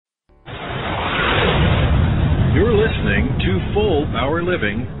to Full Power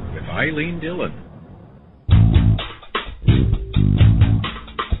Living with Ilene Dillon.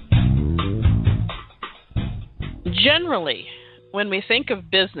 Generally, when we think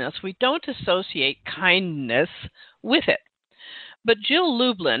of business, we don't associate kindness with it. But Jill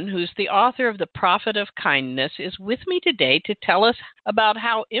Lublin, who's the author of The Profit of Kindness, is with me today to tell us about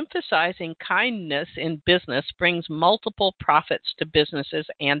how emphasizing kindness in business brings multiple profits to businesses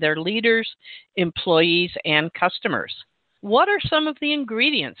and their leaders, employees, and customers. What are some of the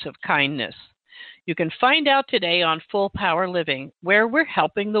ingredients of kindness? You can find out today on Full Power Living, where we're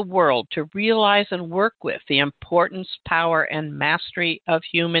helping the world to realize and work with the importance, power, and mastery of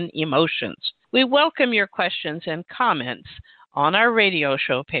human emotions. We welcome your questions and comments on our radio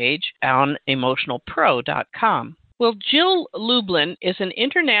show page on emotionalpro.com. Well, Jill Lublin is an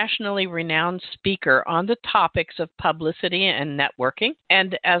internationally renowned speaker on the topics of publicity and networking,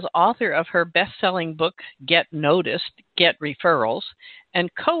 and as author of her best-selling book, Get Noticed, Get Referrals,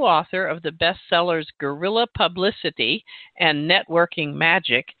 and co-author of the bestsellers Guerrilla Publicity and Networking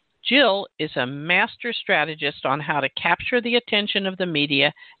Magic, Jill is a master strategist on how to capture the attention of the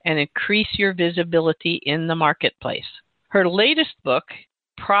media and increase your visibility in the marketplace. Her latest book,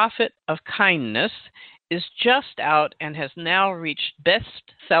 Profit of Kindness, is just out and has now reached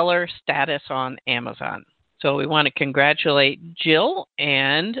bestseller status on Amazon. So we want to congratulate Jill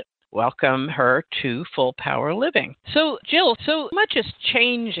and welcome her to Full Power Living. So Jill, so much is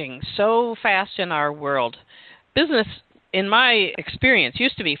changing so fast in our world. Business, in my experience,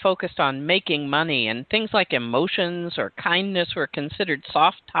 used to be focused on making money, and things like emotions or kindness were considered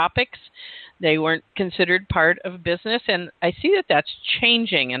soft topics. They weren't considered part of business, and I see that that's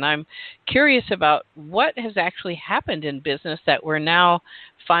changing, and I'm curious about what has actually happened in business that we're now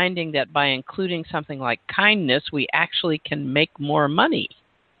finding that by including something like kindness, we actually can make more money.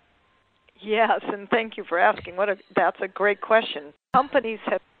 Yes, and thank you for asking. That's a great question. Companies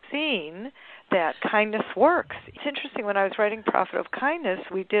have seen that kindness works. It's interesting, when I was writing Profit of Kindness,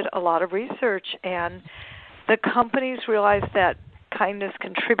 we did a lot of research, and the companies realized that kindness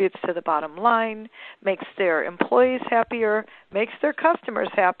contributes to the bottom line, makes their employees happier, makes their customers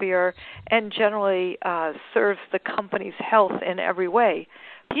happier, and generally serves the company's health in every way.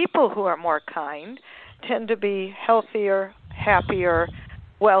 People who are more kind tend to be healthier, happier,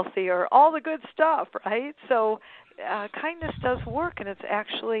 wealthier, all the good stuff, right? So kindness does work, and it's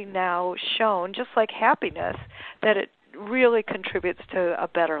actually now shown, just like happiness, that it really contributes to a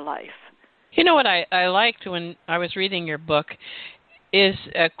better life. You know what I liked when I was reading your book is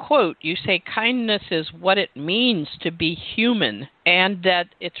a quote. You say kindness is what it means to be human, and that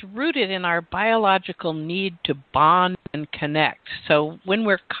it's rooted in our biological need to bond and connect. So when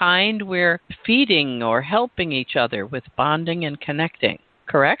we're kind, we're feeding or helping each other with bonding and connecting,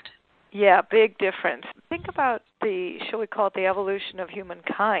 correct? Yeah, big difference. Think about shall we call it the evolution of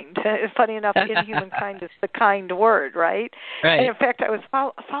humankind? Funny enough, inhumankind is the kind word, right? Right. And in fact, I was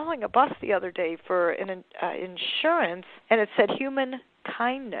following a bus the other day for an insurance, and it said human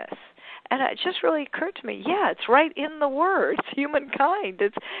kindness. And it just really occurred to me, yeah, it's right in the word. It's humankind.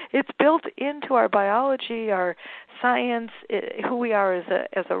 It's built into our biology, our science, who we are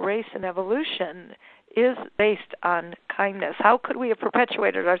as a race and evolution is based on kindness. How could we have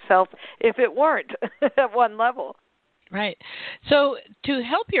perpetuated ourselves if it weren't at one level? Right. So to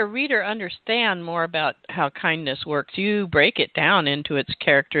help your reader understand more about how kindness works, you break it down into its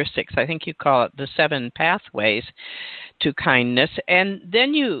characteristics. I think you call it the 7 pathways to kindness. And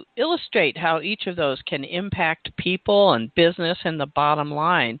then you illustrate how each of those can impact people and business and the bottom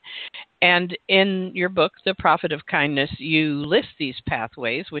line. And in your book, The Profit of Kindness, you list these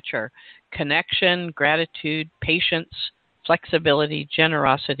pathways, which are connection, gratitude, patience, flexibility,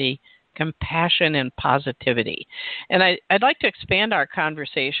 generosity, compassion, and positivity. And I'd like to expand our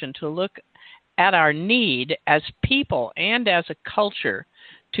conversation to look at our need as people and as a culture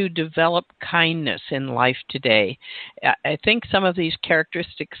to develop kindness in life today. I think some of these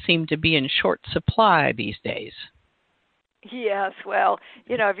characteristics seem to be in short supply these days. Yes, well,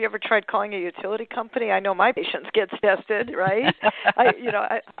 have you ever tried calling a utility company? I know my patience gets tested, right?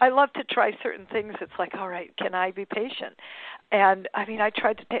 I love to try certain things. It's like, all right, can I be patient? And I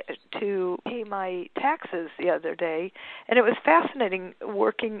tried to pay my taxes the other day, and it was fascinating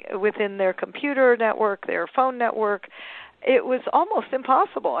working within their computer network, their phone network. It was almost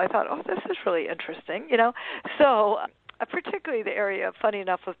impossible. I thought, oh, this is really interesting, So particularly the area, funny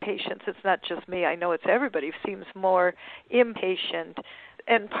enough, of patience, it's not just me. I know it's everybody seems more impatient.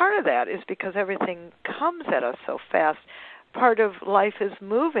 And part of that is because everything comes at us so fast. Part of life is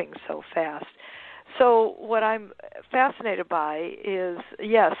moving so fast. So what I'm fascinated by is,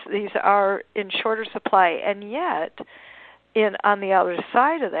 yes, these are in shorter supply, and yet on the other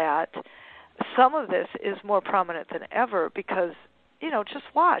side of that, some of this is more prominent than ever because, just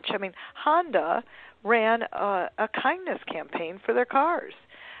watch. I mean, Honda ran a kindness campaign for their cars.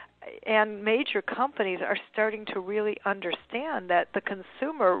 And major companies are starting to really understand that the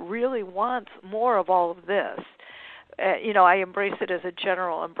consumer really wants more of all of this. I embrace it as a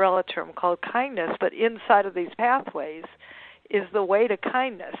general umbrella term called kindness, but inside of these pathways is the way to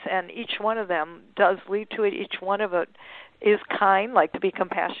kindness, and each one of them does lead to it. Each one of it is kind, like to be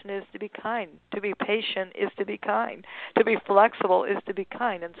compassionate is to be kind, to be patient is to be kind, to be flexible is to be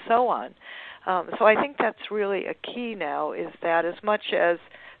kind, and so on. So I think that's really a key now, is that as much as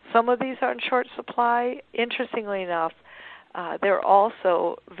some of these are in short supply, interestingly enough, they're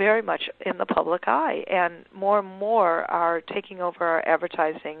also very much in the public eye, and more are taking over our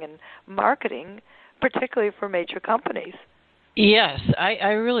advertising and marketing, particularly for major companies. Yes,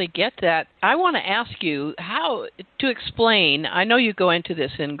 I really get that. I want to ask you how to explain, I know you go into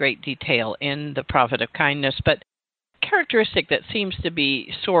this in great detail in The Profit of Kindness, but characteristic that seems to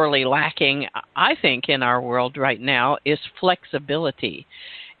be sorely lacking, I think, in our world right now is flexibility.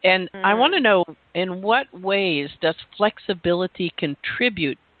 And I want to know, in what ways does flexibility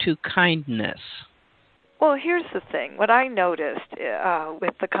contribute to kindness? Well, here's the thing. What I noticed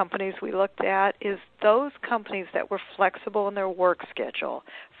with the companies we looked at is those companies that were flexible in their work schedule,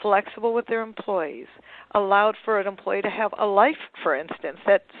 flexible with their employees, allowed for an employee to have a life, for instance,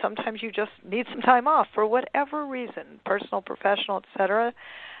 that sometimes you just need some time off for whatever reason, personal, professional, etc.,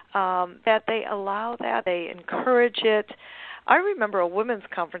 that they allow that, they encourage it. I remember a women's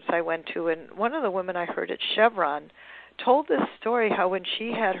conference I went to, and one of the women I heard at Chevron told this story how when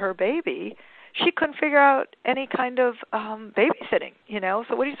she had her baby, she couldn't figure out any kind of babysitting,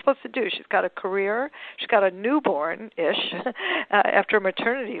 So what are you supposed to do? She's got a career. She's got a newborn-ish after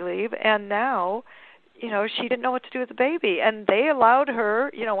maternity leave, and now, she didn't know what to do with the baby. And they allowed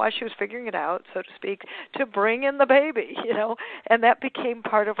her, while she was figuring it out, so to speak, to bring in the baby, and that became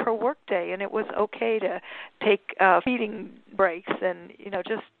part of her workday. And it was okay to take feeding breaks and,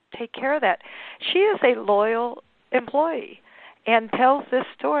 just take care of that. She is a loyal employee and tells this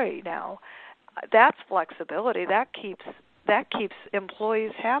story now. That's flexibility. That keeps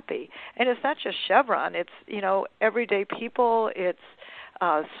employees happy. And it's not just Chevron. It's, everyday people. It's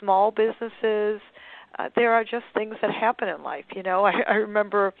small businesses. There are just things that happen in life. I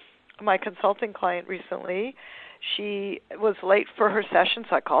remember my consulting client recently. She was late for her session,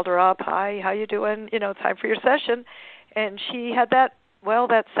 so I called her up. Hi, how you doing? Time for your session. And she had that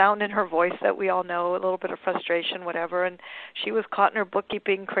sound in her voice that we all know, a little bit of frustration, whatever, and she was caught in her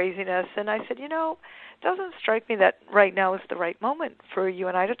bookkeeping craziness. And I said, it doesn't strike me that right now is the right moment for you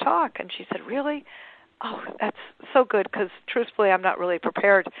and I to talk. And she said, really? Oh, that's so good, because truthfully, I'm not really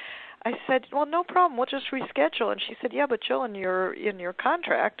prepared. I said, well, no problem. We'll just reschedule. And she said, yeah, but Jill, in your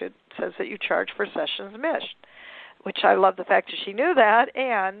contract, it says that you charge for sessions missed, which I love the fact that she knew that,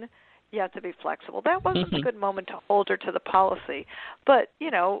 and you have to be flexible. That wasn't a good moment to hold her to the policy. But,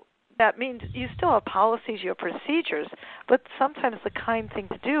 that means you still have policies, you have procedures, but sometimes the kind thing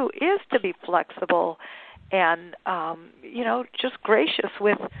to do is to be flexible and, just gracious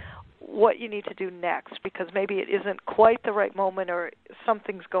with what you need to do next, because maybe it isn't quite the right moment or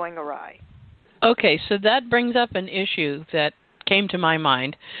something's going awry. Okay, so that brings up an issue that came to my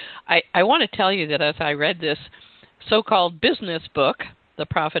mind. I want to tell you that as I read this so-called business book, The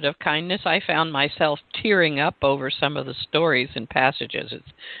Profit of Kindness, I found myself tearing up over some of the stories and passages.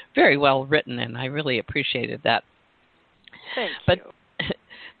 It's very well written, and I really appreciated that. Thank you. But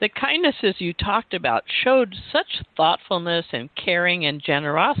the kindnesses you talked about showed such thoughtfulness and caring and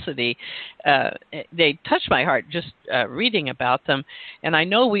generosity. They touched my heart just reading about them. And I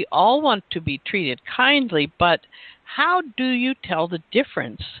know we all want to be treated kindly, but how do you tell the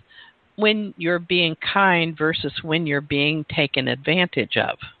difference when you're being kind versus when you're being taken advantage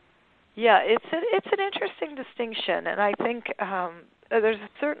of? Yeah, it's an interesting distinction, and I think there's a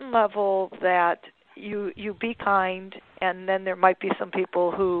certain level that you be kind, and then there might be some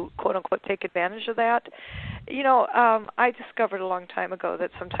people who, quote unquote, take advantage of that. I discovered a long time ago that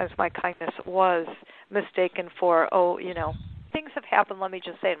sometimes my kindness was mistaken for, things have happened, let me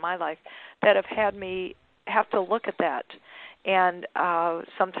just say, in my life that have had me have to look at that. And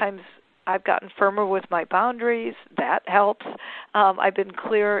sometimes I've gotten firmer with my boundaries. That helps. I've been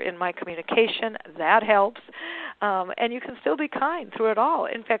clear in my communication. That helps. And you can still be kind through it all.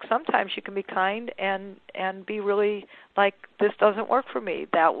 In fact, sometimes you can be kind and be really like, this doesn't work for me.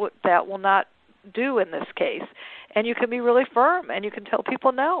 That will not do in this case. And you can be really firm, and you can tell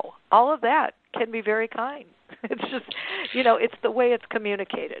people no. All of that can be very kind. It's just, it's the way it's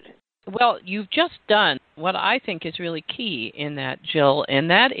communicated. Well, you've just done what I think is really key in that, Jill, and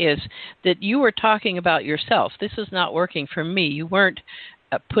that is that you were talking about yourself. This is not working for me. You weren't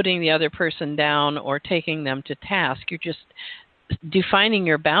putting the other person down or taking them to task. You're just defining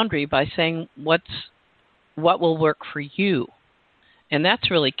your boundary by saying what will work for you. And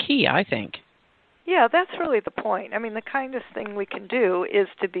that's really key, I think. Yeah, that's really the point. I mean, the kindest thing we can do is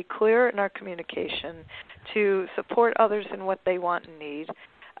to be clear in our communication, to support others in what they want and need,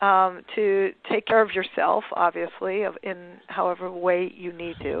 to take care of yourself, obviously, in however way you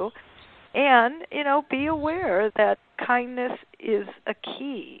need to, and, be aware that kindness is a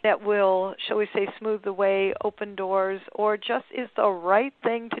key that will, shall we say, smooth the way, open doors, or just is the right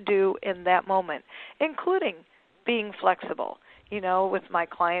thing to do in that moment, including being flexible. With my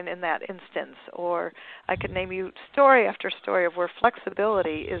client in that instance, or I could name you story after story of where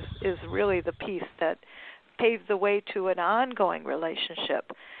flexibility is really the piece that paved the way to an ongoing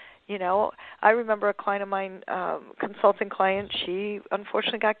relationship. I remember a client of mine, consulting client, she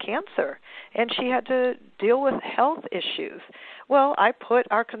unfortunately got cancer, and she had to deal with health issues. Well, I put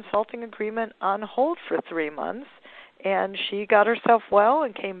our consulting agreement on hold for 3 months, and she got herself well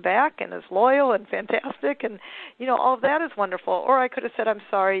and came back and is loyal and fantastic, and all of that is wonderful. Or I could have said, I'm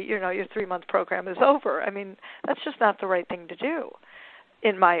sorry, your 3-month program is over. I mean, that's just not the right thing to do,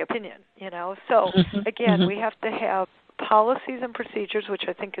 in my opinion. So again, we have to have policies and procedures, which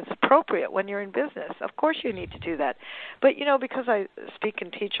I think is appropriate when you're in business. Of course you need to do that. But because I speak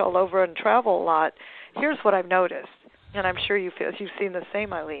and teach all over and travel a lot, here's what I've noticed, and I'm sure you've seen the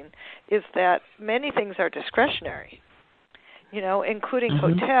same, Ilene, is that many things are discretionary. Including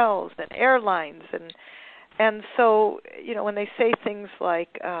hotels and airlines, and so when they say things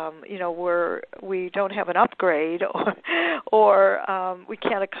like we don't have an upgrade or we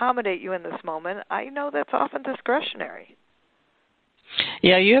can't accommodate you in this moment, I know that's often discretionary.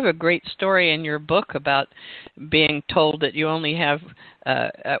 Yeah, you have a great story in your book about being told that you only have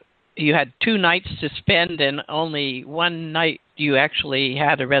you had 2 nights to spend, and only one night you actually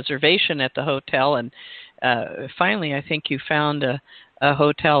had a reservation at the hotel, and finally, I think you found a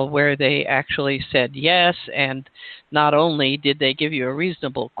hotel where they actually said yes, and not only did they give you a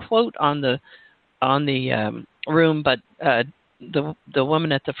reasonable quote on the room, but the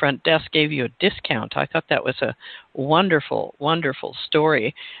woman at the front desk gave you a discount. I thought that was a wonderful, wonderful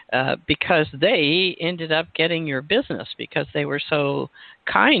story because they ended up getting your business because they were so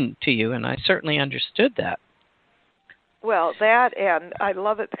kind to you, and I certainly understood that. Well, that, and I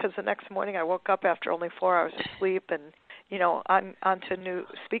love it because the next morning I woke up after only 4 hours of sleep and, on to new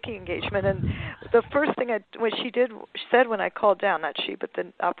speaking engagement. And the first thing she said when I called down, not she, but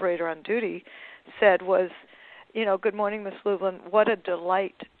the operator on duty said was, good morning, Miss Lublin. What a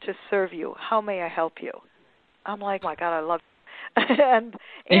delight to serve you. How may I help you? I'm like, oh my God, I love and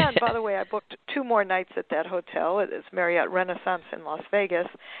by the way, I booked 2 more nights at that hotel. It is Marriott Renaissance in Las Vegas.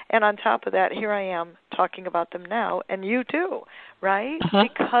 And on top of that, here I am talking about them now, and you too, right?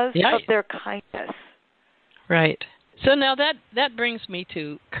 Because of their kindness. Right. So now that brings me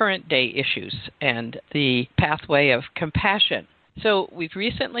to current day issues and the pathway of compassion. So we've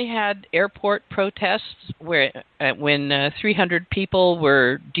recently had airport protests when 300 people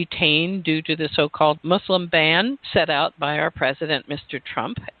were detained due to the so-called Muslim ban set out by our president, Mr.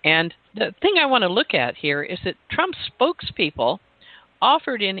 Trump. And the thing I want to look at here is that Trump's spokespeople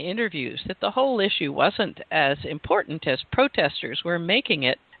offered in interviews that the whole issue wasn't as important as protesters were making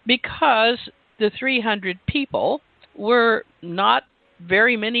it because the 300 people were not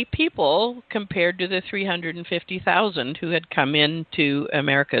very many people compared to the 350,000 who had come into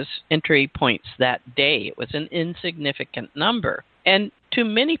America's entry points that day. It was an insignificant number. And to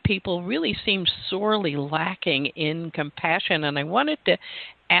many people really seems sorely lacking in compassion. And I wanted to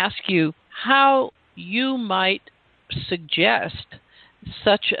ask you how you might suggest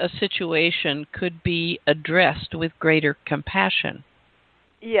such a situation could be addressed with greater compassion.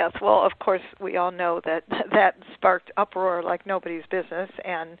 Yes, well, of course, we all know that sparked uproar like nobody's business,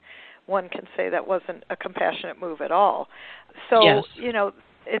 and one can say that wasn't a compassionate move at all. So, yes.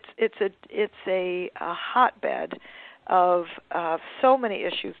 It's a hotbed of so many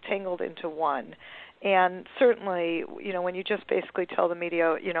issues tangled into one. And certainly, when you just basically tell the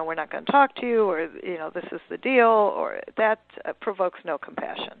media, we're not going to talk to you, or, this is the deal, or that provokes no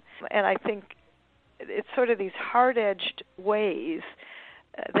compassion. And I think it's sort of these hard-edged ways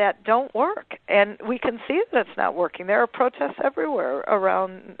that don't work. And we can see that it's not working. There are protests everywhere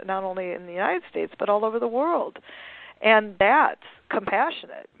around, not only in the United States, but all over the world. And that's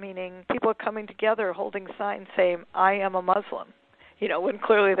compassionate, meaning people are coming together holding signs saying, I am a Muslim, when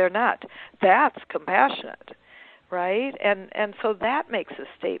clearly they're not. That's compassionate, right? And so that makes a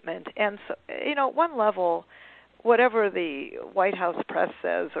statement. And so, at one level, whatever the White House press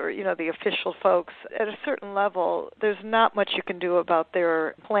says, or the official folks, at a certain level, there's not much you can do about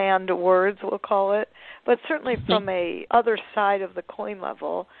their planned words, we'll call it. But certainly from a other side of the coin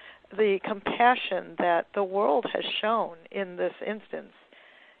level, the compassion that the world has shown in this instance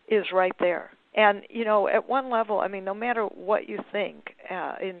is right there. And, at one level, no matter what you think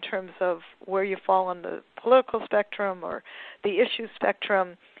in terms of where you fall on the political spectrum or the issue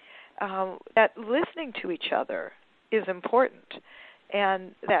spectrum, that listening to each other is important,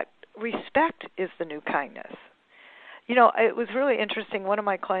 and that respect is the new kindness. It was really interesting. One of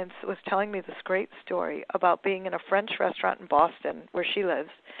my clients was telling me this great story about being in a French restaurant in Boston, where she lives,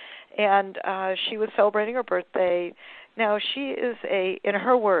 and she was celebrating her birthday. Now, she is in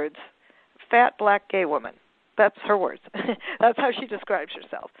her words, fat black gay woman. That's her words. That's how she describes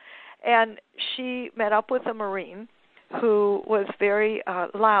herself. And she met up with a Marine who was very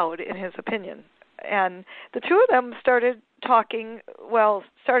loud in his opinion. And the two of them started talking,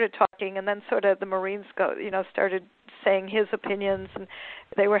 and then sort of the Marines started saying his opinions, and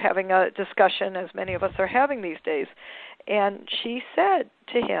they were having a discussion, as many of us are having these days. And she said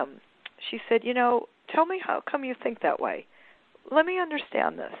to him, tell me how come you think that way. Let me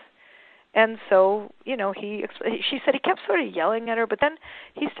understand this. And so, she said he kept sort of yelling at her, but then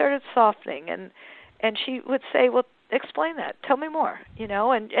he started softening, and she would say, well, explain that. Tell me more,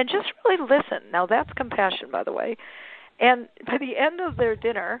 and just really listen. Now, that's compassion, by the way. And by the end of their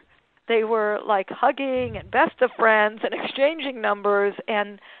dinner, they were like hugging and best of friends and exchanging numbers,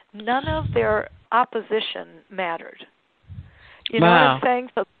 and none of their opposition mattered. You know what I'm saying?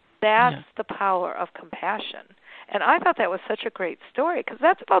 So that's the power of compassion. And I thought that was such a great story, because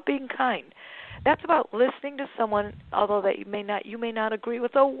that's about being kind. That's about listening to someone, although that you may not agree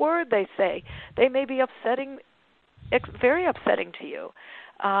with a word they say. They may be very upsetting to you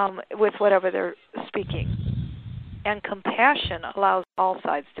with whatever they're speaking. And compassion allows all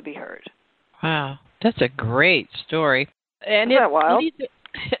sides to be heard. Wow, that's a great story. And Isn't that wild?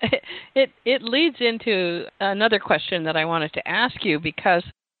 It leads into another question that I wanted to ask you, because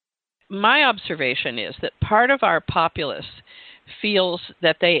my observation is that part of our populace feels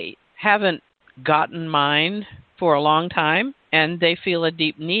that they haven't gotten mine for a long time, and they feel a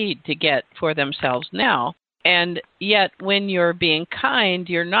deep need to get for themselves now. And yet, when you're being kind,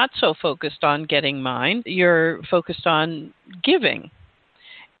 you're not so focused on getting mine. You're focused on giving.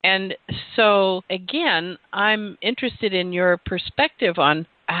 And so, again, I'm interested in your perspective on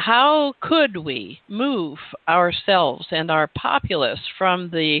how could we move ourselves and our populace from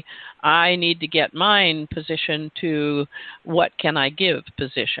the I need to get mine position to what can I give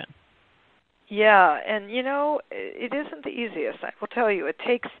position? Yeah, and it isn't the easiest. I will tell you,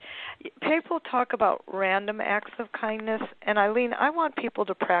 people talk about random acts of kindness, and Ilene, I want people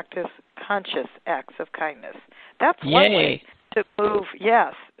to practice conscious acts of kindness. That's one way to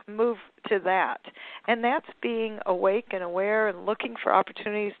move to that. And that's being awake and aware and looking for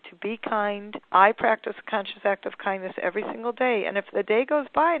opportunities to be kind. I practice a conscious act of kindness every single day, and if the day goes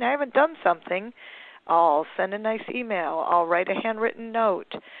by and I haven't done something, I'll send a nice email, I'll write a handwritten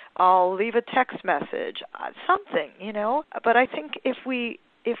note, I'll leave a text message, something, But I think if we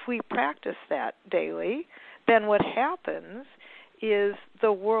practice that daily, then what happens is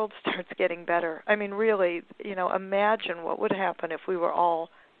the world starts getting better. I mean, really, imagine what would happen if we were all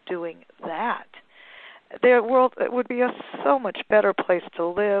doing that. The world would be a so much better place to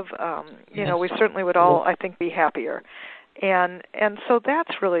live. We certainly would all, I think, be happier. And so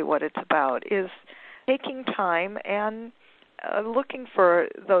that's really what it's about, is taking time and looking for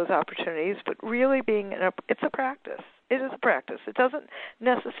those opportunities, but really it's a practice. It is a practice. It doesn't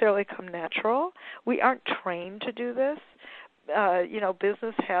necessarily come natural. We aren't trained to do this.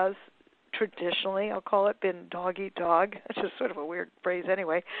 Business has traditionally, I'll call it, been dog eat dog. It's just sort of a weird phrase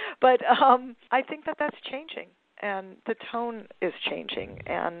anyway. But I think that's changing, and the tone is changing,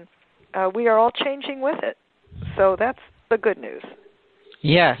 and we are all changing with it. So that's the good news.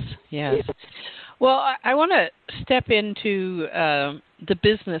 Yes. Well, I want to step into the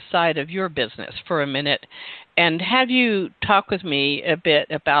business side of your business for a minute and have you talk with me a bit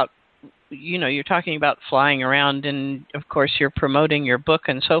about, you're talking about flying around, and of course you're promoting your book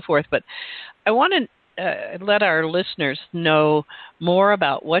and so forth, but I want to let our listeners know more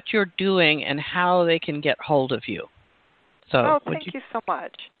about what you're doing and how they can get hold of you. So, thank you so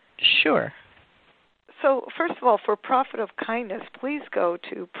much. Sure. So, first of all, for Profit of Kindness, please go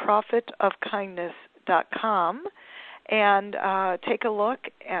to profitofkindness.com and take a look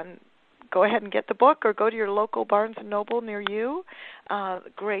and go ahead and get the book, or go to your local Barnes & Noble near you.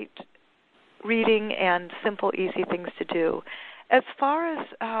 Great reading and simple, easy things to do. As far as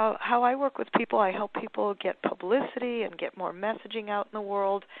how I work with people, I help people get publicity and get more messaging out in the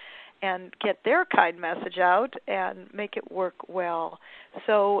world and get their kind message out and make it work well.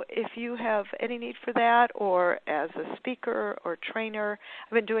 So if you have any need for that, or as a speaker or trainer,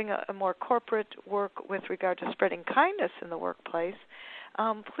 I've been doing a more corporate work with regard to spreading kindness in the workplace,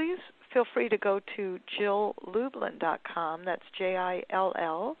 please feel free to go to JillLublin.com. That's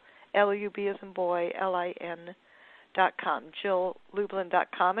JILL, LUB as in boy, LIN.com,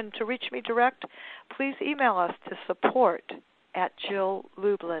 JillLublin.com. And to reach me direct, please email us to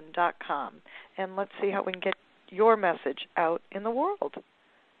support@JillLublin.com. And let's see how we can get your message out in the world.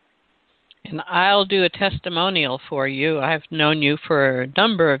 And I'll do a testimonial for you. I've known you for a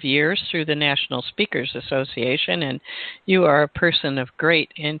number of years through the National Speakers Association, and you are a person of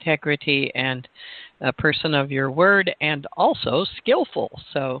great integrity and a person of your word and also skillful.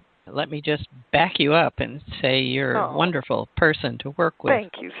 So let me just back you up and say you're a wonderful person to work with.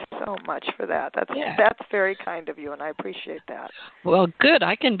 Thank you so much for that. That's very kind of you, and I appreciate that. Well, good.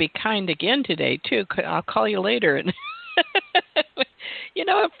 I can be kind again today, too. I'll call you later. And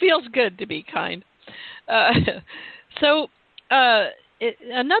it feels good to be kind.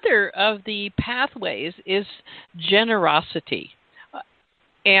 Another of the pathways is generosity.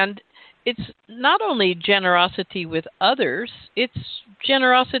 And it's not only generosity with others, it's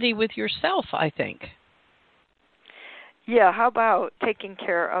generosity with yourself, I think. Yeah, how about taking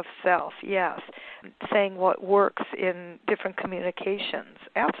care of self? Yes. Saying what works in different communications.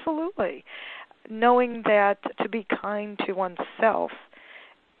 Absolutely. Knowing that to be kind to oneself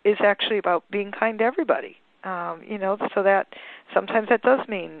is actually about being kind to everybody. So that sometimes that does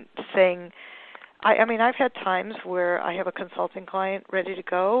mean saying, I've had times where I have a consulting client ready to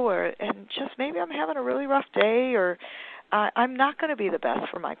go, and just maybe I'm having a really rough day, or I'm not going to be the best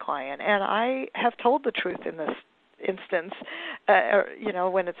for my client, and I have told the truth in this instance,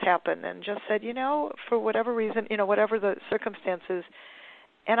 when it's happened, and just said, for whatever reason, whatever the circumstances.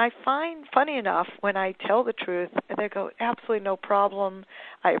 And I find, funny enough, when I tell the truth, they go, absolutely no problem.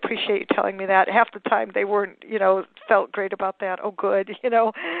 I appreciate you telling me that. Half the time they weren't, felt great about that. Oh, good,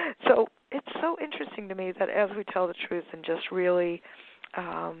 So it's so interesting to me that as we tell the truth and just really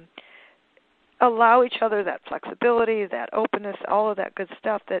allow each other that flexibility, that openness, all of that good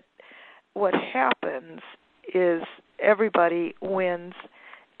stuff, that what happens is everybody wins,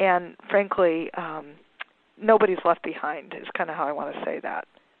 and frankly, nobody's left behind is kind of how I want to say that.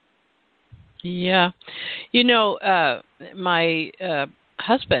 Yeah. My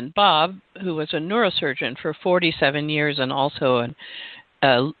husband, Bob, who was a neurosurgeon for 47 years and also an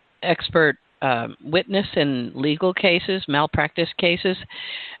expert witness in legal cases, malpractice cases,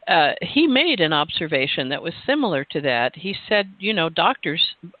 he made an observation that was similar to that. He said,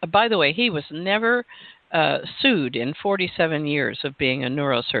 doctors, by the way, he was never sued in 47 years of being a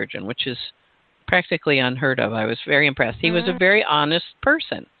neurosurgeon, which is practically unheard of. I was very impressed. He was a very honest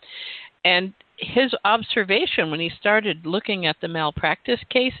person. And his observation when he started looking at the malpractice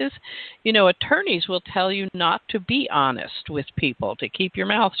cases, attorneys will tell you not to be honest with people, to keep your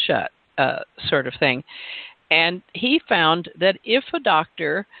mouth shut, sort of thing. And he found that if a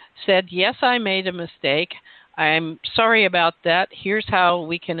doctor said, yes, I made a mistake, I'm sorry about that, here's how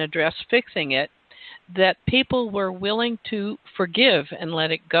we can address fixing it, that people were willing to forgive and let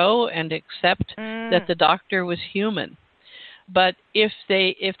it go and accept that the doctor was human. But if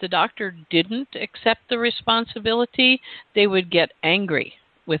the doctor didn't accept the responsibility, they would get angry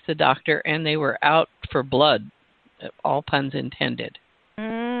with the doctor, and they were out for blood, all puns intended.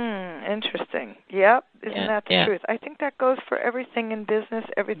 Interesting. Yep. Isn't that the truth? I think that goes for everything in business,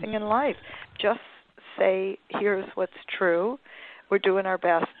 everything in life. Just say, here's what's true. We're doing our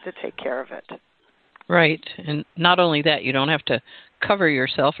best to take care of it. Right. And not only that, you don't have to cover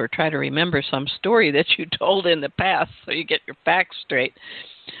yourself or try to remember some story that you told in the past so you get your facts straight.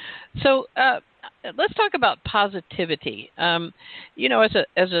 So let's talk about positivity. As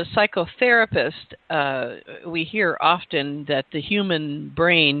a psychotherapist, we hear often that the human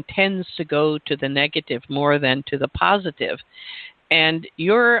brain tends to go to the negative more than to the positive. And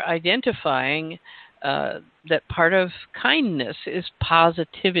you're identifying that part of kindness is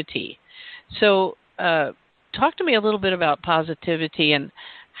positivity. So talk to me a little bit about positivity and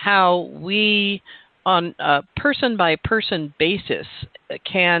how we, on a person-by-person basis,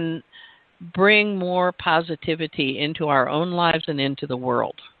 can bring more positivity into our own lives and into the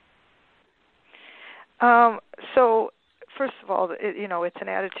world. So, first of all, it's an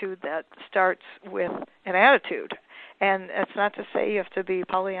attitude that starts with an attitude. And it's not to say you have to be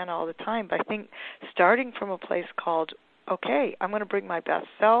Pollyanna all the time, but I think starting from a place called okay, I'm going to bring my best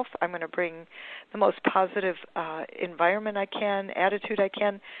self. I'm going to bring the most positive environment I can, attitude I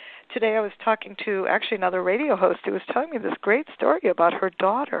can. Today I was talking to actually another radio host who was telling me this great story about her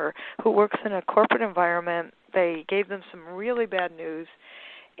daughter who works in a corporate environment. They gave them some really bad news,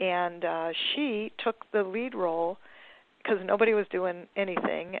 and she took the lead role because nobody was doing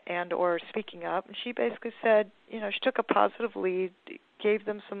anything and or speaking up. And she basically said, she took a positive lead, gave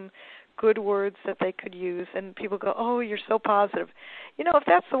them some good words that they could use, and people go, oh, you're so positive. If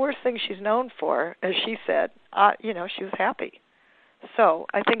that's the worst thing she's known for, as she said, she was happy. So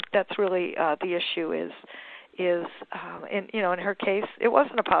I think that's really the issue is in her case, it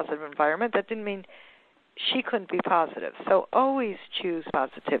wasn't a positive environment. That didn't mean she couldn't be positive. So always choose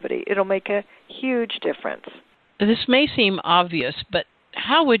positivity. It'll make a huge difference. This may seem obvious, but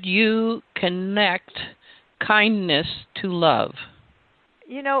how would you connect kindness to love?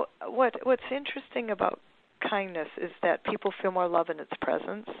 What's interesting about kindness is that people feel more love in its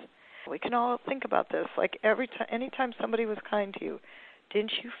presence. We can all think about this. Like anytime somebody was kind to you,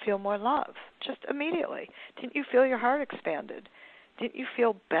 didn't you feel more love? Just immediately. Didn't you feel your heart expanded? Didn't you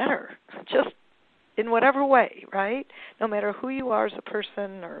feel better? Just in whatever way, right? No matter who you are as a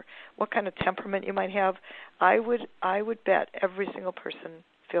person or what kind of temperament you might have, I would bet every single person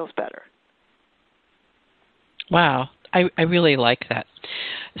feels better. Wow, I really like that.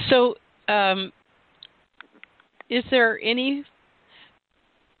 So, is there any?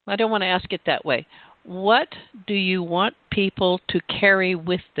 I don't want to ask it that way. What do you want people to carry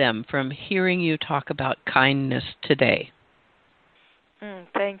with them from hearing you talk about kindness today?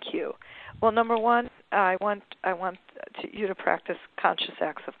 Thank you. Well, number one, I want you to practice conscious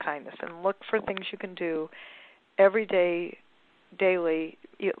acts of kindness and look for things you can do every day, daily,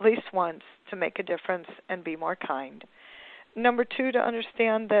 at least once, to make a difference and be more kind. Number two, to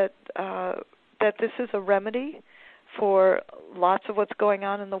understand that this is a remedy for lots of what's going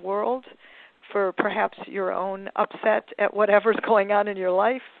on in the world, for perhaps your own upset at whatever's going on in your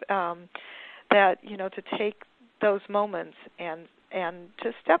life, to take those moments and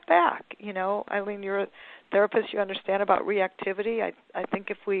to step back. Ilene, you're a therapist, you understand about reactivity. I think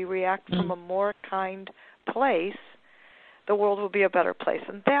if we react from a more kind place, the world will be a better place.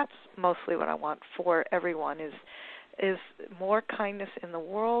 And that's mostly what I want for everyone is more kindness in the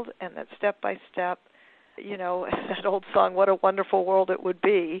world, and that step by step, that old song, what a wonderful world it would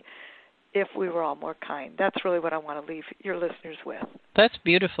be if we were all more kind. That's really what I want to leave your listeners with. That's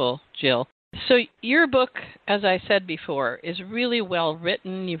beautiful, Jill. So your book, as I said before, is really well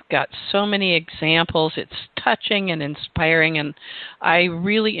written. You've got so many examples. It's touching and inspiring, and I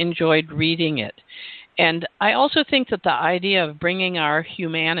really enjoyed reading it. And I also think that the idea of bringing our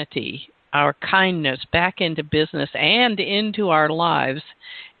humanity, our kindness back into business and into our lives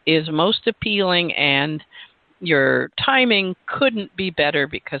is most appealing, and your timing couldn't be better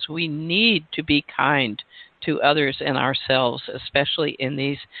because we need to be kind to others and ourselves, especially in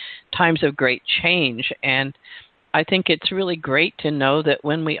these times of great change. And I think it's really great to know that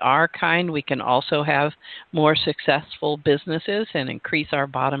when we are kind, we can also have more successful businesses and increase our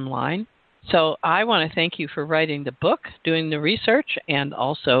bottom line. So I want to thank you for writing the book, doing the research, and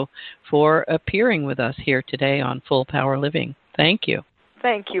also for appearing with us here today on Full Power Living. Thank you.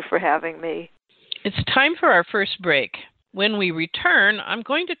 Thank you for having me. It's time for our first break. When we return, I'm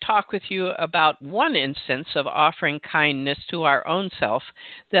going to talk with you about one instance of offering kindness to our own self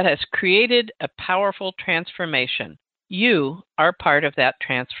that has created a powerful transformation. You are part of that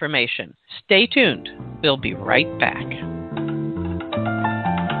transformation. Stay tuned. We'll be right back.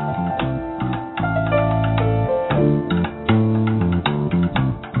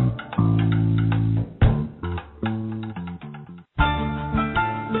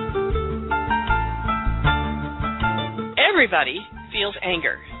 Everybody feels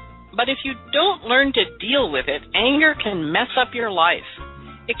anger, but if you don't learn to deal with it, anger can mess up your life.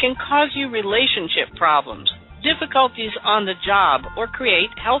 It can cause you relationship problems, difficulties on the job, or create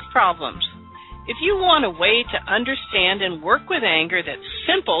health problems. If you want a way to understand and work with anger that's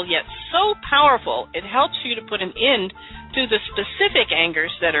simple yet so powerful it helps you to put an end to the specific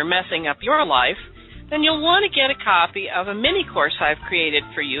angers that are messing up your life, then you'll want to get a copy of a mini course I've created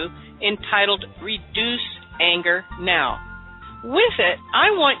for you entitled Reduce Anger Now. With it, I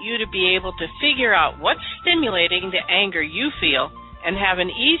want you to be able to figure out what's stimulating the anger you feel and have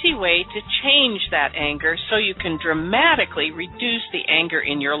an easy way to change that anger so you can dramatically reduce the anger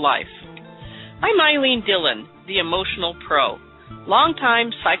in your life. I'm Ilene Dillon, the Emotional Pro,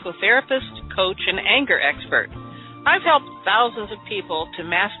 longtime psychotherapist, coach, and anger expert. I've helped thousands of people to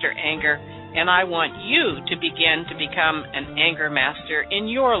master anger, and I want you to begin to become an anger master in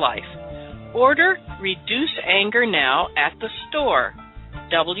your life. Order Reduce Anger Now at the store,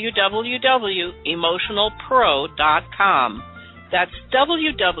 www.emotionalpro.com. That's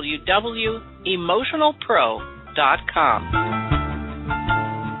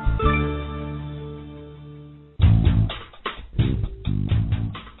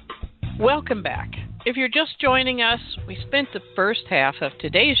Welcome back. If you're just joining us, we spent the first half of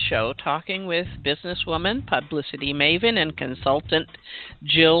today's show talking with businesswoman, publicity maven, and consultant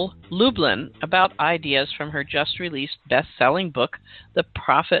Jill Lublin about ideas from her just-released best-selling book, The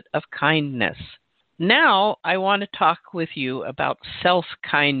Profit of Kindness. Now, I want to talk with you about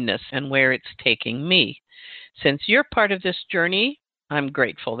self-kindness and where it's taking me. Since you're part of this journey, I'm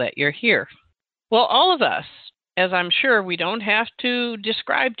grateful that you're here. Well, all of us, as I'm sure we don't have to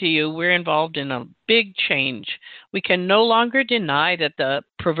describe to you, we're involved in a big change. We can no longer deny that the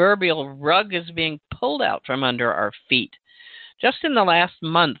proverbial rug is being pulled out from under our feet. Just in the last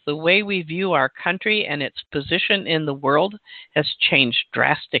month, the way we view our country and its position in the world has changed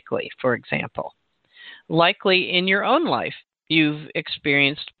drastically, for example. Likely in your own life, you've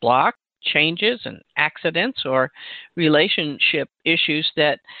experienced block changes and accidents or relationship issues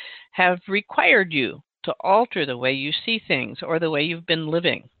that have required you to alter the way you see things or the way you've been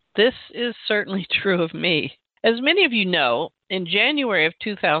living. This is certainly true of me. As many of you know, in January of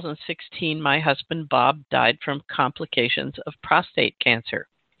 2016, my husband Bob died from complications of prostate cancer.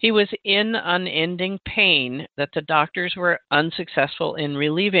 He was in unending pain that the doctors were unsuccessful in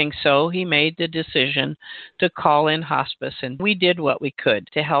relieving, so he made the decision to call in hospice, and we did what we could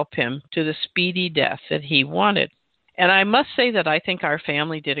to help him to the speedy death that he wanted. And I must say that I think our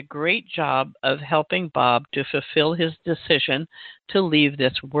family did a great job of helping Bob to fulfill his decision to leave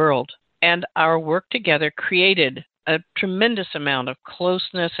this world. And our work together created a tremendous amount of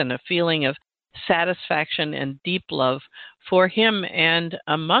closeness and a feeling of satisfaction and deep love for him and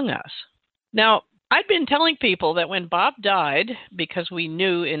among us. Now, I'd been telling people that when Bob died, because we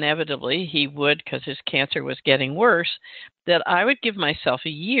knew inevitably he would because his cancer was getting worse, that I would give myself a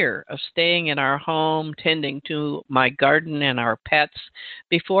year of staying in our home, tending to my garden and our pets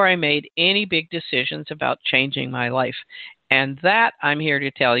before I made any big decisions about changing my life. And that, I'm here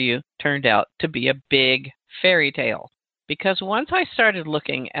to tell you, turned out to be a big fairy tale. Because once I started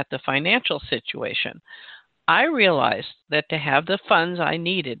looking at the financial situation, I realized that to have the funds I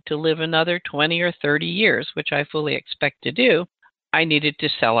needed to live another 20 or 30 years, which I fully expect to do, I needed to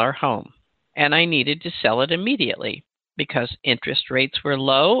sell our home. And I needed to sell it immediately because interest rates were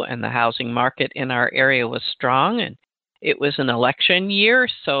low and the housing market in our area was strong, and it was an election year,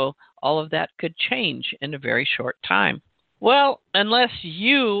 so all of that could change in a very short time. Well, unless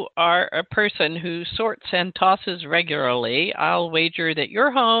you are a person who sorts and tosses regularly, I'll wager that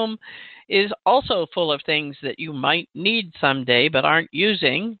your home is also full of things that you might need someday but aren't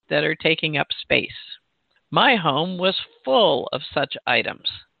using that are taking up space. My home was full of such items.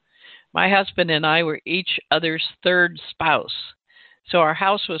 My husband and I were each other's third spouse, so our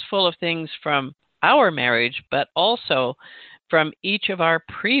house was full of things from our marriage, but also from each of our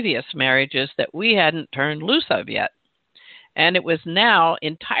previous marriages that we hadn't turned loose of yet. And it was now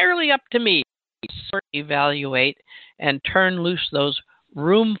entirely up to me to sort, evaluate, and turn loose those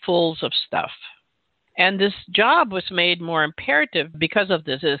roomfuls of stuff. And this job was made more imperative because of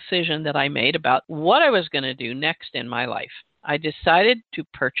the decision that I made about what I was going to do next in my life. I decided to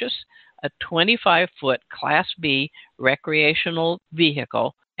purchase a 25-foot Class B recreational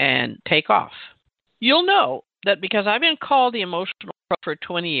vehicle and take off. You'll know that because I've been called the emotional pro for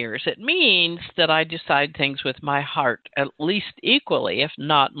 20 years, it means that I decide things with my heart at least equally, if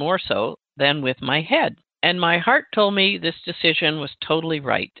not more so, than with my head. And my heart told me this decision was totally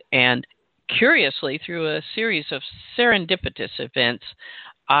right. And curiously, through a series of serendipitous events,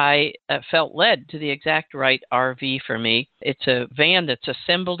 I felt led to the exact right RV for me. It's a van that's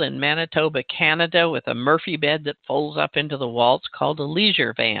assembled in Manitoba, Canada, with a Murphy bed that folds up into the wall. It's called a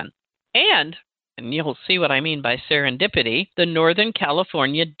leisure van. And you'll see what I mean by serendipity, the Northern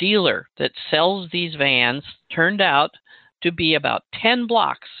California dealer that sells these vans turned out to be about 10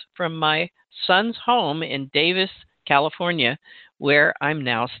 blocks from my son's home in Davis, California, where I'm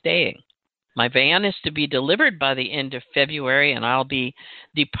now staying. My van is to be delivered by the end of February, and I'll be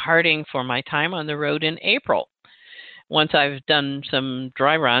departing for my time on the road in April, once I've done some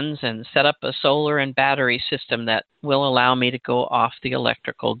dry runs and set up a solar and battery system that will allow me to go off the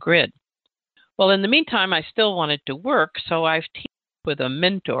electrical grid. Well, in the meantime, I still wanted to work, so I've teamed up with a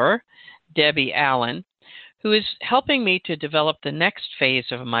mentor, Debbie Allen, who is helping me to develop the next phase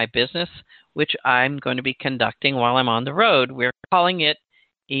of my business, which I'm going to be conducting while I'm on the road. We're calling it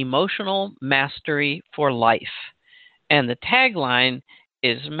Emotional Mastery for Life. And the tagline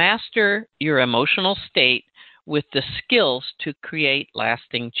is master your emotional state with the skills to create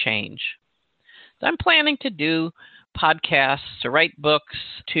lasting change. So I'm planning to do podcasts, to write books,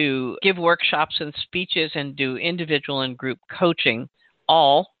 to give workshops and speeches, and do individual and group coaching,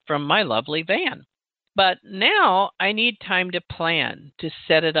 all from my lovely van. But now I need time to plan, to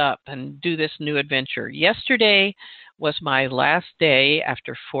set it up and do this new adventure. Yesterday was my last day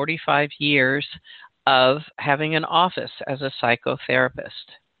after 45 years of having an office as a psychotherapist.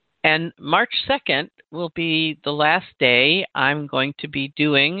 And March 2nd will be the last day I'm going to be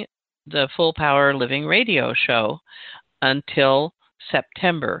doing the Full Power Living radio show until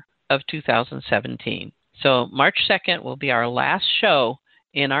September of 2017. So March 2nd will be our last show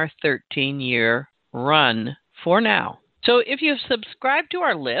in our 13-year run for now. So if you've subscribed to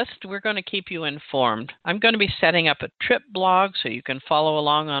our list, we're going to keep you informed. I'm going to be setting up a trip blog so you can follow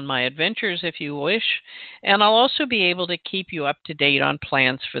along on my adventures if you wish. And I'll also be able to keep you up to date on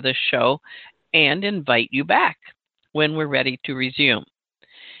plans for this show and invite you back when we're ready to resume.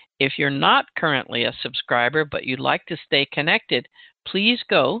 If you're not currently a subscriber but you'd like to stay connected, please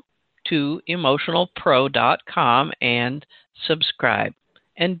go to emotionalpro.com and subscribe.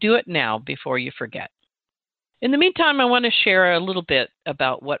 And do it now before you forget. In the meantime, I want to share a little bit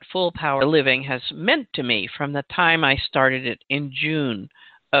about what Full Power Living has meant to me from the time I started it in June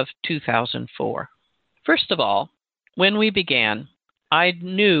of 2004. First of all, when we began, I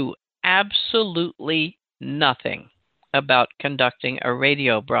knew absolutely nothing about conducting a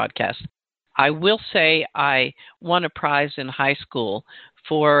radio broadcast. I will say I won a prize in high school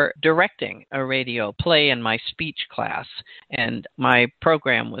for directing a radio play in my speech class, and my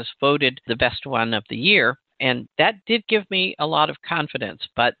program was voted the best one of the year, and that did give me a lot of confidence.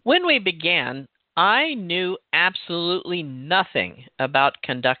 But when we began, I knew absolutely nothing about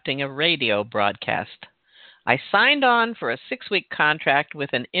conducting a radio broadcast. I signed on for a 6-week contract with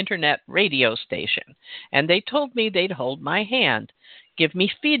an internet radio station, and they told me they'd hold my hand, give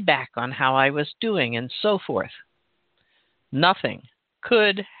me feedback on how I was doing, and so forth. Nothing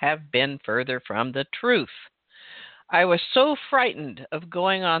could have been further from the truth. I was so frightened of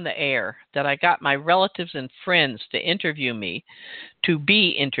going on the air that I got my relatives and friends to interview me, to be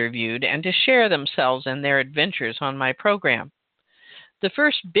interviewed, and to share themselves and their adventures on my program. The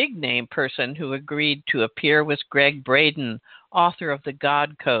first big-name person who agreed to appear was Greg Braden, author of The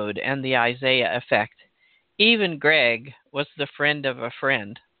God Code and The Isaiah Effect. Even Greg was the friend of a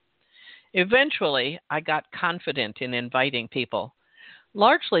friend. Eventually, I got confident in inviting people,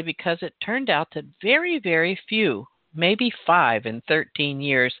 largely because it turned out that very, very few, maybe 5 in 13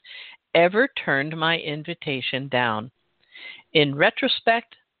 years, ever turned my invitation down. In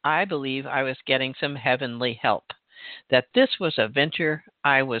retrospect, I believe I was getting some heavenly help, that this was a venture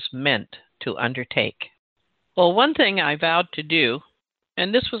I was meant to undertake. Well, one thing I vowed to do,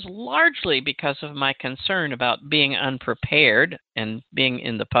 and this was largely because of my concern about being unprepared and being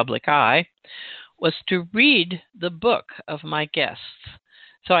in the public eye, was to read the book of my guests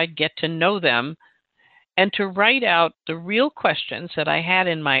so I'd get to know them and to write out the real questions that I had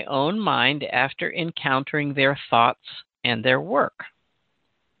in my own mind after encountering their thoughts and their work.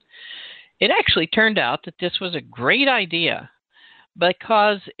 It actually turned out that this was a great idea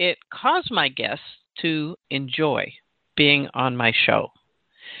because it caused my guests to enjoy being on my show.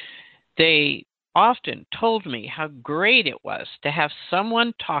 They often told me how great it was to have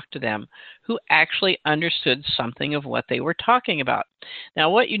someone talk to them who actually understood something of what they were talking about. Now,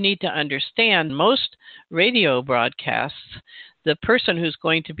 what you need to understand, most radio broadcasts, the person who's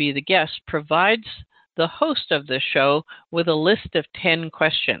going to be the guest provides the host of the show with a list of 10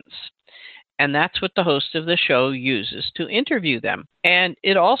 questions. And that's what the host of the show uses to interview them. And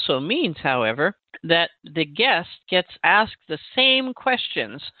it also means, however, that the guest gets asked the same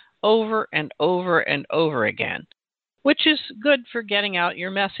questions over and over and over again, which is good for getting out your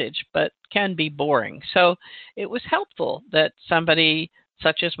message, but can be boring. So it was helpful that somebody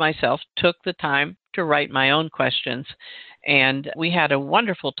such as myself took the time to write my own questions. And we had a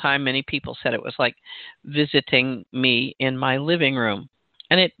wonderful time. Many people said it was like visiting me in my living room.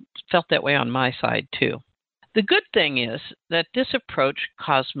 And it felt that way on my side, too. The good thing is that this approach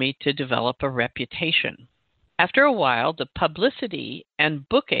caused me to develop a reputation. After a while, the publicity and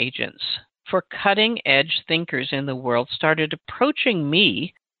book agents for cutting-edge thinkers in the world started approaching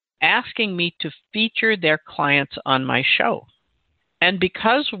me, asking me to feature their clients on my show. And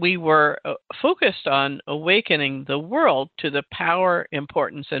because we were focused on awakening the world to the power,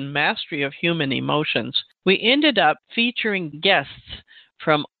 importance, and mastery of human emotions, we ended up featuring guests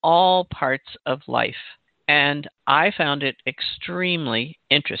from all parts of life. And I found it extremely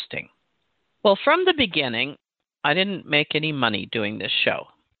interesting. Well, from the beginning, I didn't make any money doing this show.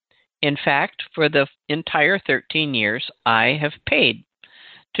 In fact, for the entire 13 years, I have paid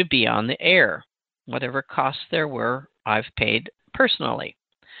to be on the air. Whatever costs there were, I've paid personally.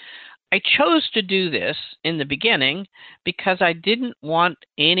 I chose to do this in the beginning because I didn't want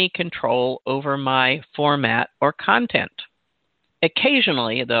any control over my format or content.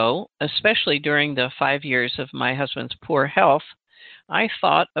 Occasionally, though, especially during the 5 years of my husband's poor health, I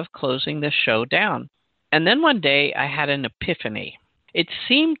thought of closing the show down. And then one day I had an epiphany. It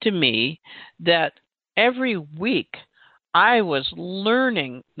seemed to me that every week I was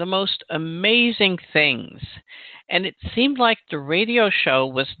learning the most amazing things, and it seemed like the radio show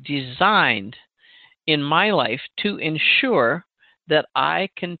was designed in my life to ensure that I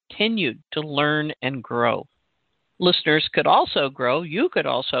continued to learn and grow. Listeners could also grow, you could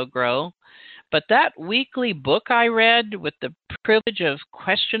also grow, but that weekly book I read with the privilege of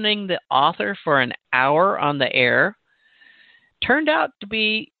questioning the author for an hour on the air turned out to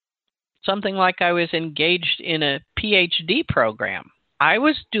be something like I was engaged in a PhD program. I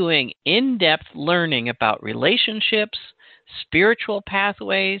was doing in-depth learning about relationships, spiritual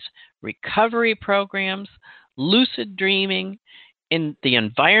pathways, recovery programs, lucid dreaming, in the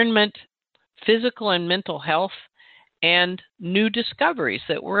environment, physical and mental health, and new discoveries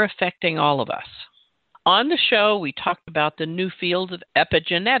that were affecting all of us. On the show, we talked about the new field of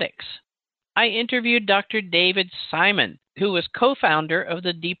epigenetics. I interviewed Dr. David Simon, who was co-founder of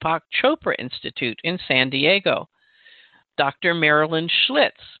the Deepak Chopra Institute in San Diego, Dr. Marilyn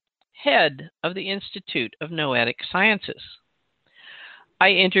Schlitz, head of the Institute of Noetic Sciences. I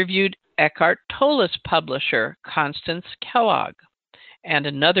interviewed Eckhart Tolle's publisher, Constance Kellogg, and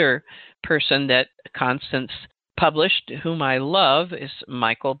another person that Constance published, whom I love, is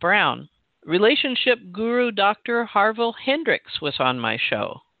Michael Brown. Relationship guru Dr. Harville Hendricks was on my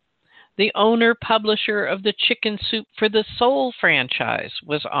show. The owner-publisher of the Chicken Soup for the Soul franchise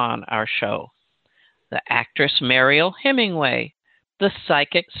was on our show. The actress Mariel Hemingway, the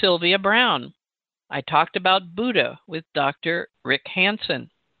psychic Sylvia Brown. I talked about Buddha with Dr. Rick Hansen,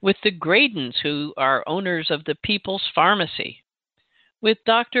 with the Gradens, who are owners of the People's Pharmacy, with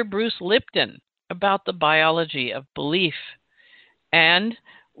Dr. Bruce Lipton about the biology of belief, and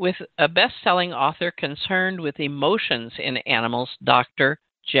with a best-selling author concerned with emotions in animals, Dr.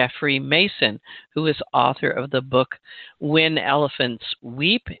 Jeffrey Mason, who is author of the book When Elephants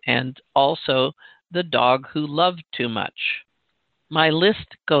Weep and also The Dog Who Loved Too Much. My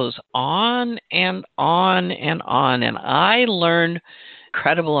list goes on and on and on, and I learn an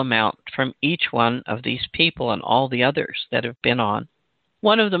incredible amount from each one of these people and all the others that have been on.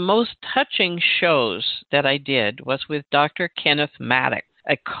 One of the most touching shows that I did was with Dr. Kenneth Maddox,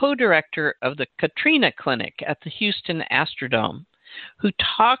 a co-director of the Katrina Clinic at the Houston Astrodome, who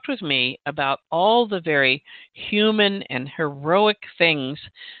talked with me about all the very human and heroic things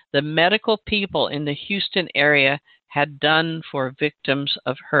the medical people in the Houston area had done for victims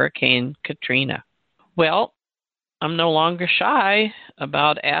of Hurricane Katrina. Well, I'm no longer shy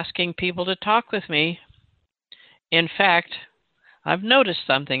about asking people to talk with me. In fact, I've noticed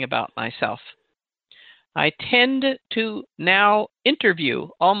something about myself. I tend to now interview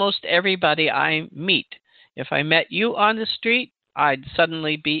almost everybody I meet. If I met you on the street, I'd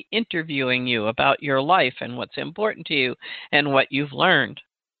suddenly be interviewing you about your life and what's important to you and what you've learned.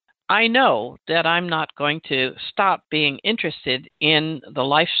 I know that I'm not going to stop being interested in the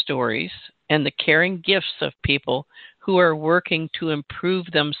life stories and the caring gifts of people who are working to improve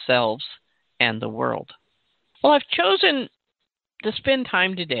themselves and the world. Well, I've chosen to spend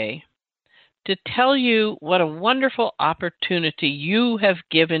time today to tell you what a wonderful opportunity you have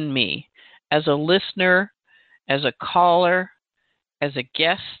given me as a listener, as a caller, as a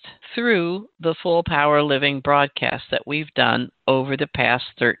guest through the Full Power Living broadcast that we've done over the past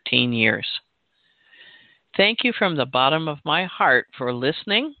 13 years. Thank you from the bottom of my heart for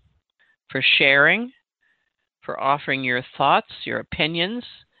listening, for sharing, for offering your thoughts, your opinions,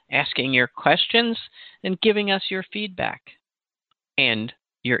 asking your questions, and giving us your feedback and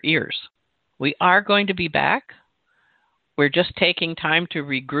your ears. We are going to be back. We're just taking time to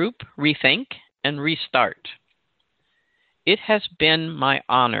regroup, rethink, and restart. It has been my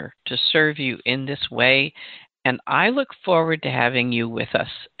honor to serve you in this way, and I look forward to having you with us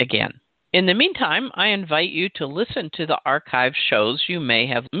again. In the meantime, I invite you to listen to the archive shows you may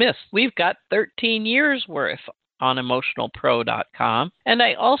have missed. We've got 13 years worth on emotionalpro.com, and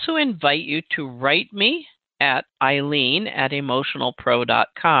I also invite you to write me at Ilene at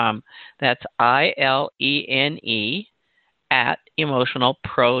emotionalpro.com. That's ILENE at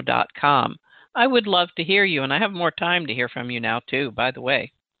emotionalpro.com. I would love to hear you, and I have more time to hear from you now, too, by the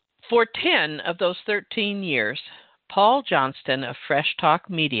way. For 10 of those 13 years, Paul Johnston of Fresh Talk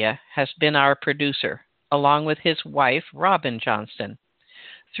Media has been our producer, along with his wife, Robin Johnston.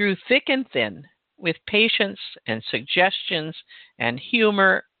 Through thick and thin, with patience and suggestions and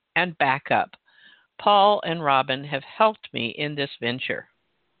humor and backup, Paul and Robin have helped me in this venture.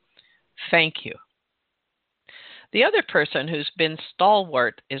 Thank you. The other person who's been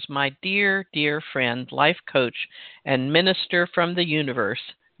stalwart is my dear, dear friend, life coach, and minister from the universe,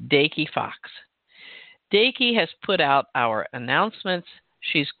 Daki Fox. Daki has put out our announcements.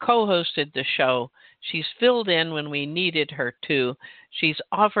 She's co-hosted the show. She's filled in when we needed her to. She's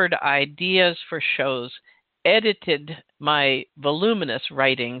offered ideas for shows, edited my voluminous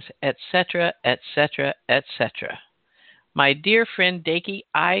writings, etc., etc., etc. My dear friend Daki,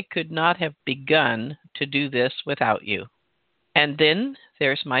 I could not have begun to do this without you. And then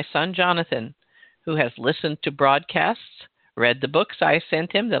there's my son Jonathan, who has listened to broadcasts, read the books I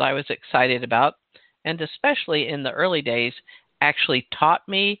sent him that I was excited about, and especially in the early days, actually taught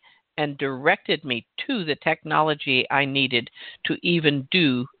me and directed me to the technology I needed to even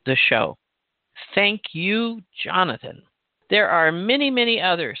do the show. Thank you, Jonathan. There are many, many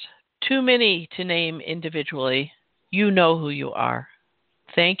others, too many to name individually. You know who you are.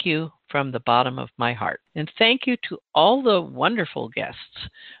 Thank you from the bottom of my heart. And thank you to all the wonderful guests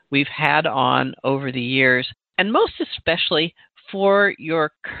we've had on over the years, and most especially for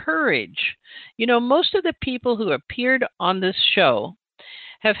your courage. You know, most of the people who appeared on this show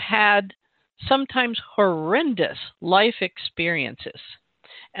have had sometimes horrendous life experiences.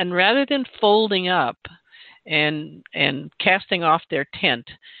 And rather than folding up and casting off their tent,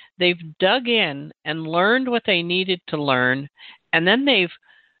 they've dug in and learned what they needed to learn, and then they've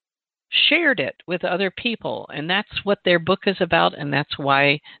shared it with other people. And that's what their book is about, and that's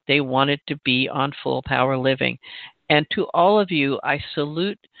why they wanted to be on Full Power Living. And to all of you, I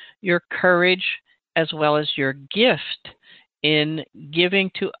salute your courage as well as your gift in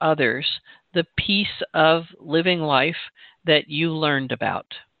giving to others the piece of living life that you learned about,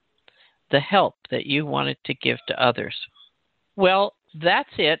 the help that you wanted to give to others. Well, that's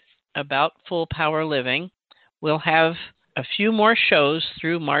it about Full Power Living. We'll have a few more shows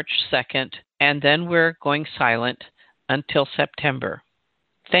through March 2nd, and then we're going silent until September.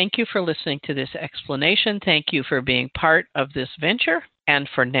 Thank you for listening to this explanation. Thank you for being part of this venture. And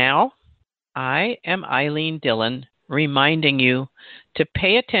for now, I am Ilene Dillon, reminding you to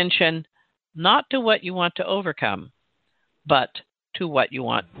pay attention not to what you want to overcome, but to what you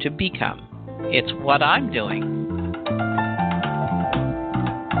want to become. It's what I'm doing.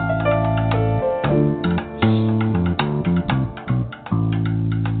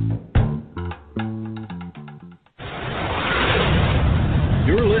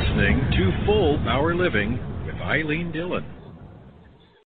 You're listening to Full Power Living with Ilene Dillon.